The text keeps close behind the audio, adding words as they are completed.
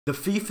The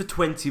FIFA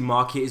 20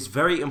 market is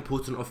very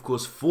important, of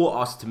course, for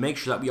us to make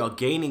sure that we are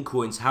gaining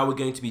coins, how we're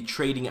going to be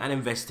trading and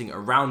investing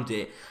around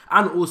it,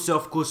 and also,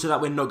 of course, so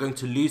that we're not going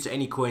to lose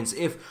any coins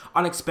if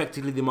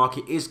unexpectedly the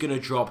market is going to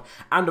drop.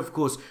 And of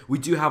course, we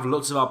do have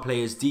lots of our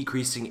players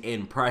decreasing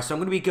in price. So I'm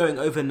going to be going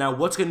over now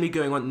what's going to be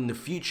going on in the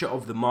future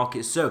of the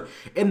market. So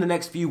in the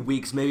next few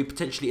weeks, maybe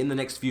potentially in the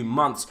next few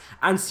months,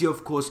 and see,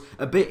 of course,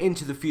 a bit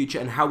into the future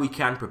and how we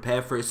can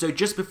prepare for it. So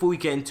just before we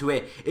get into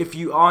it, if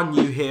you are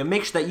new here,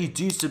 make sure that you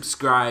do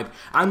subscribe.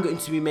 I'm going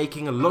to be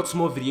making lots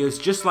more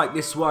videos just like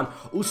this one,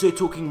 also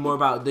talking more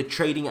about the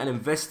trading and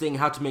investing,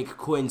 how to make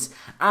coins,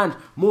 and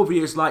more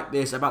videos like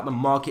this about the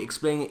market,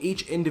 explaining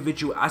each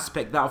individual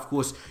aspect that of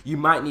course you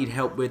might need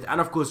help with,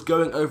 and of course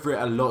going over it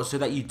a lot so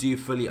that you do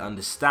fully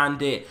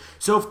understand it.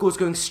 So of course,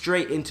 going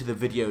straight into the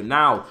video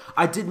now,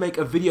 I did make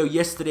a video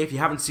yesterday. If you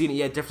haven't seen it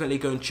yet, definitely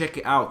go and check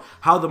it out,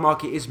 how the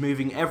market is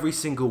moving every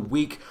single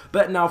week.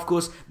 But now of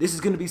course, this is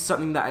going to be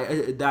something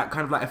that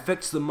kind of like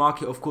affects the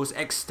market, of course,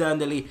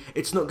 externally.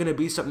 It's not going to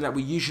be something that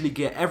we usually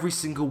get every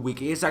single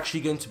week. It is actually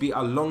going to be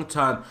a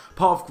long-term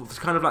part of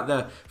kind of like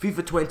the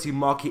FIFA 20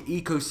 market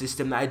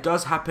ecosystem, that it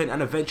does happen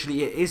and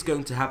eventually it is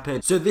going to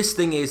happen. So this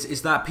thing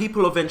is that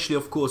people eventually,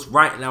 of course,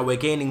 right now we're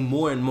gaining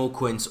more and more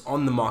coins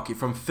on the market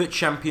from FUT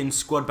Champions,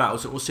 squad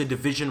battles, and also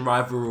division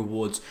rival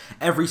rewards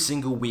every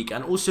single week,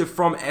 and also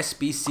from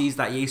SBCs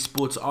that EA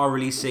Sports are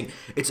releasing.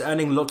 It's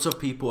earning lots of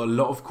people a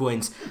lot of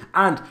coins.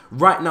 And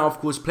right now, of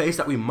course, players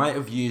that we might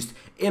have used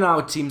in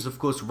our teams, of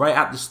course, right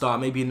at the start,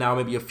 maybe now,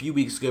 maybe a few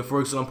weeks ago, for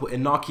example,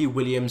 Inaki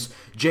Williams,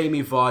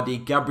 Jamie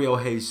Vardy, Gabriel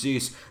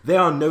Jesus, they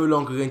are no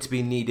longer going to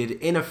be needed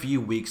in a few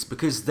weeks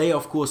because they,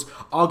 of course,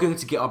 are going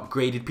to get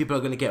upgraded. People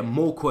are going to get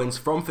more coins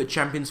from FUT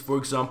Champions, for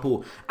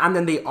example, and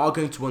then they are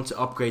going to want to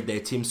upgrade their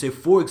team. So,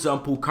 for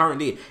example,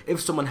 currently,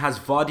 if someone has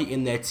Vardy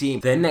in their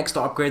team, their next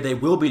upgrade they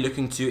will be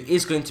looking to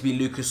is going to be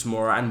Lucas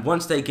Moura, and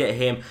once they get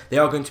him, they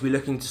are going to be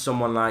looking to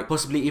someone like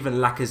possibly even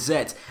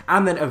Lacazette,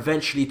 and then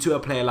eventually to a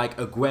player like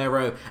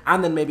Aguero,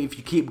 and then maybe if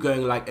you keep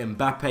going like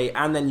Mbappe,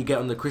 and then you get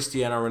on the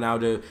Cristiano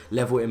Ronaldo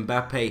level,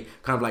 Mbappe,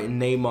 kind of like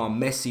Neymar,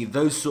 Messi,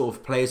 those sort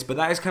of players. But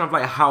that is kind of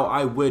like how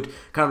I would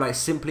kind of like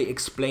simply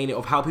explain it,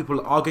 of how people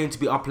are going to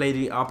be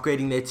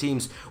upgrading their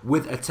teams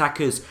with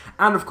attackers.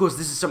 And of course,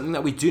 this is something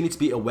that we do need to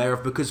be aware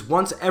of, because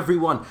once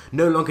everyone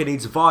no longer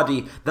needs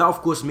Vardy, that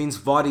of course means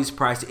Vardy's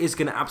price is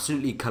going to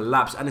absolutely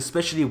collapse. And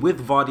especially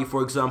with Vardy,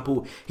 for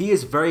example, he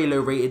is very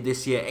low rated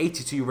this year,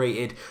 82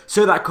 rated,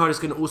 so that card is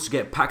going to also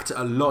get packed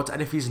a lot.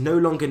 And if he's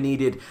no longer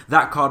needed,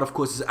 that card of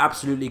course is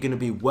absolutely going to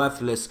be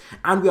worthless,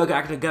 and we are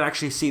going to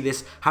actually see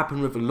this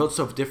happen with lots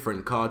of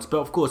different cards. But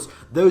of course,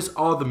 those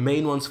are the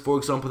main ones, for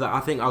example, that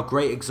I think are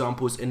great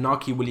examples: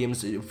 Inaki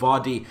Williams,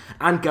 Vardy,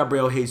 and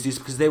Gabriel Jesus,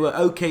 because they were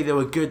okay, they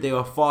were good, they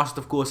were fast,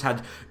 of course,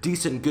 had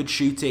decent good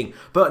shooting,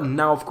 but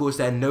now of course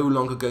they're no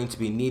longer going to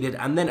be needed.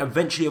 And then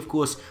eventually, of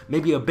course,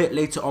 maybe a bit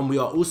later on, we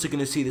are also going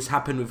to see this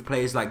happen with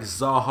players like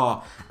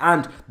Zaha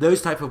and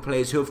those type of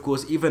players who, of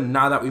course, even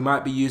now that we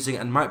might be using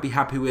and might be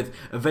happy with,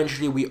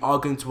 eventually we are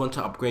going to want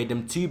to upgrade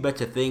them to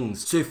better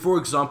things. So for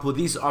example,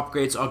 these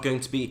upgrades are going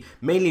to be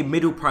mainly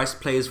middle price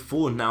players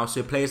for now,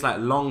 so players like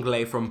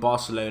Longley from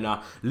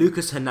Barcelona,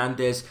 Lucas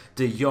Hernandez,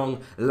 De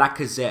Jong,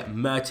 Lacazette,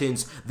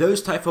 Mertens,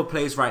 those type of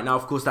players right now,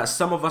 of course, that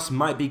some of us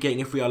might be getting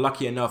if we are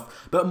lucky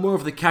enough, but more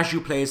of the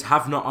casual players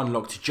have not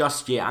unlocked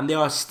just yet, and they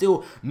are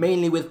still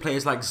mainly with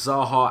players like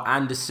Zaha,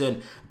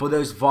 Anderson, but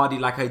those Vardy,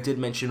 like I did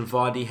mention,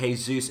 Vardy,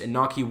 Jesus,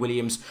 Inaki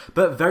Williams.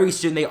 But very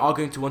soon they are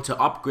going to want to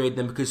upgrade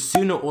them, because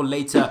sooner or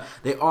later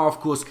they are of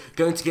course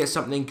going to get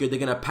something good, they're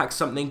going to pack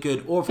something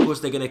good, or of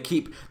course they're going to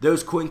keep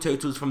those coin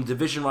totals from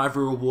division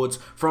rival rewards,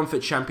 from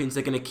FUT Champions,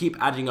 they're going to keep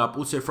adding up,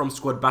 also from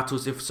squad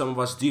battles if some of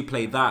us do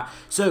play that.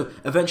 So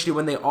eventually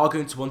when they are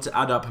going to want to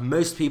add up,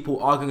 most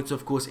people are going to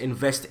of course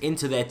invest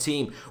into their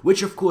team,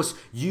 which of course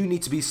you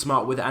need to be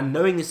smart with. And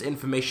knowing this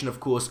information,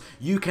 of course,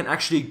 you can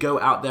actually go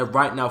out there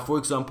right now. For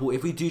example,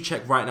 if we do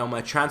check right now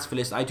my transfer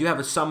list, I do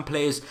have some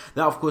players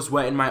that of course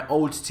were in my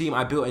old team.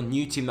 I built a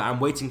new team that I'm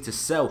waiting to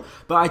sell,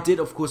 but I did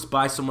of course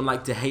buy someone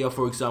like De Gea,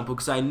 for example,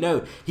 because I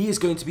know he is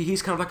going to be,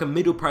 he's kind of like a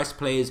middle price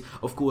player,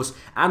 of course.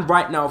 And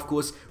right now, of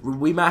course,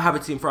 we might have a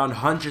team for around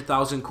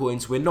 100,000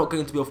 coins. We're not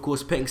going to be of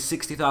course putting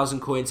 60,000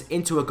 coins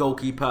into a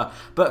goalkeeper,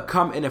 but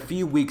come in a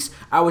few weeks,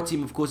 our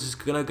team of course is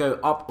going to go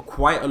up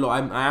quite a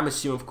lot. I am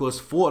assuming, of course,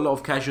 for a lot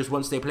of casuals,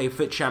 once they play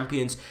FUT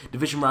Champions,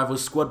 division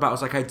rivals, squad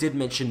battles, like I did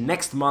mention,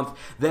 next month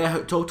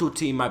their total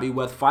team might be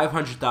worth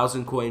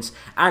 500,000 coins,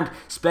 and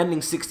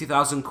spending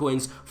 60,000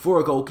 coins for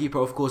a goalkeeper,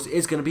 of course,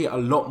 is going to be a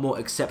lot more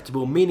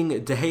acceptable, meaning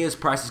De Gea's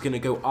price is going to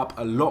go up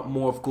a lot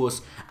more, of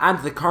course. And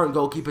the current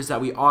goalkeepers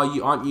that we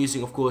aren't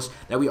using, of course,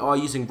 that we are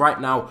using right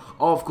now,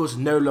 are of course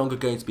no longer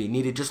going to be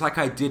needed, just like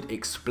I did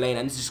explain.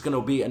 And this is going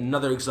to be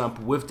another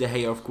example with De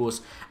Gea, of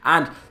course.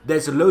 And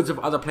there's loads of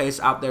other players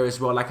out there as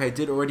well, like I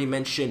did already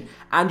mention,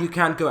 and you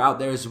can go out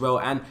there as well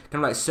and kind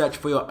of like search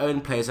for your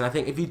own players. And I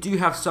think if you do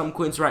have some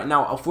coins right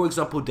now, for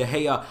example De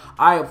Gea,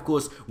 I of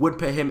course would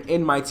put him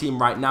in my team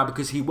right now,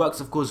 because he works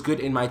of course good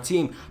in my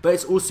team, but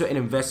it's also an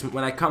investment.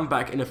 When I come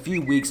back in a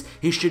few weeks,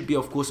 he should be,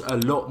 of course, a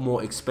lot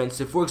more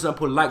expensive. For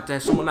example, like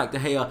someone like De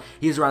Gea,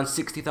 he's around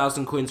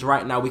 60,000 coins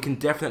right now. We can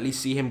definitely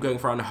see him going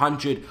for around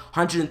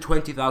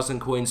 120,000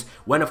 coins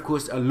when, of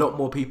course, a lot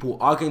more people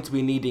are going to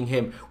be needing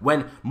him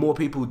when more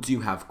people do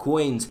have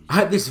coins. I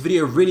hope this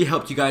video really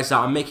helped you guys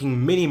out. I'm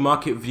making mini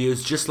market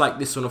videos just like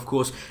this one, of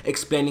course,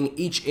 explaining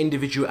each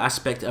individual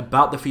aspect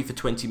about the FIFA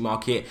 20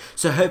 market.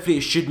 So hopefully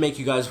it should make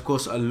you guys, of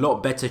course, a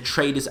lot better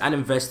traders and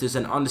investors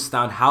and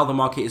understand how the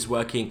market is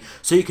working,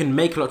 so you can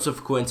make lots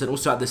of coins and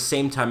also at the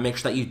same time make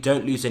sure that you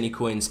don't lose any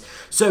coins.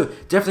 So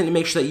definitely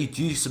make sure that you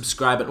do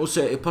subscribe and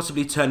also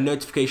possibly turn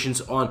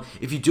notifications on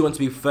if you do want to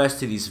be first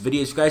to these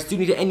videos. If you guys do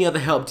need any other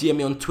help, DM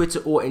me on Twitter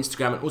or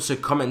Instagram, and also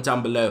comment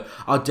down below.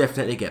 I'll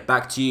definitely get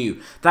back to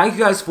you. Thank you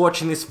guys for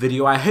watching this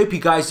video. I hope you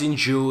guys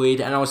enjoyed,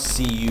 and I'll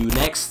see you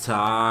next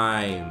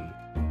time.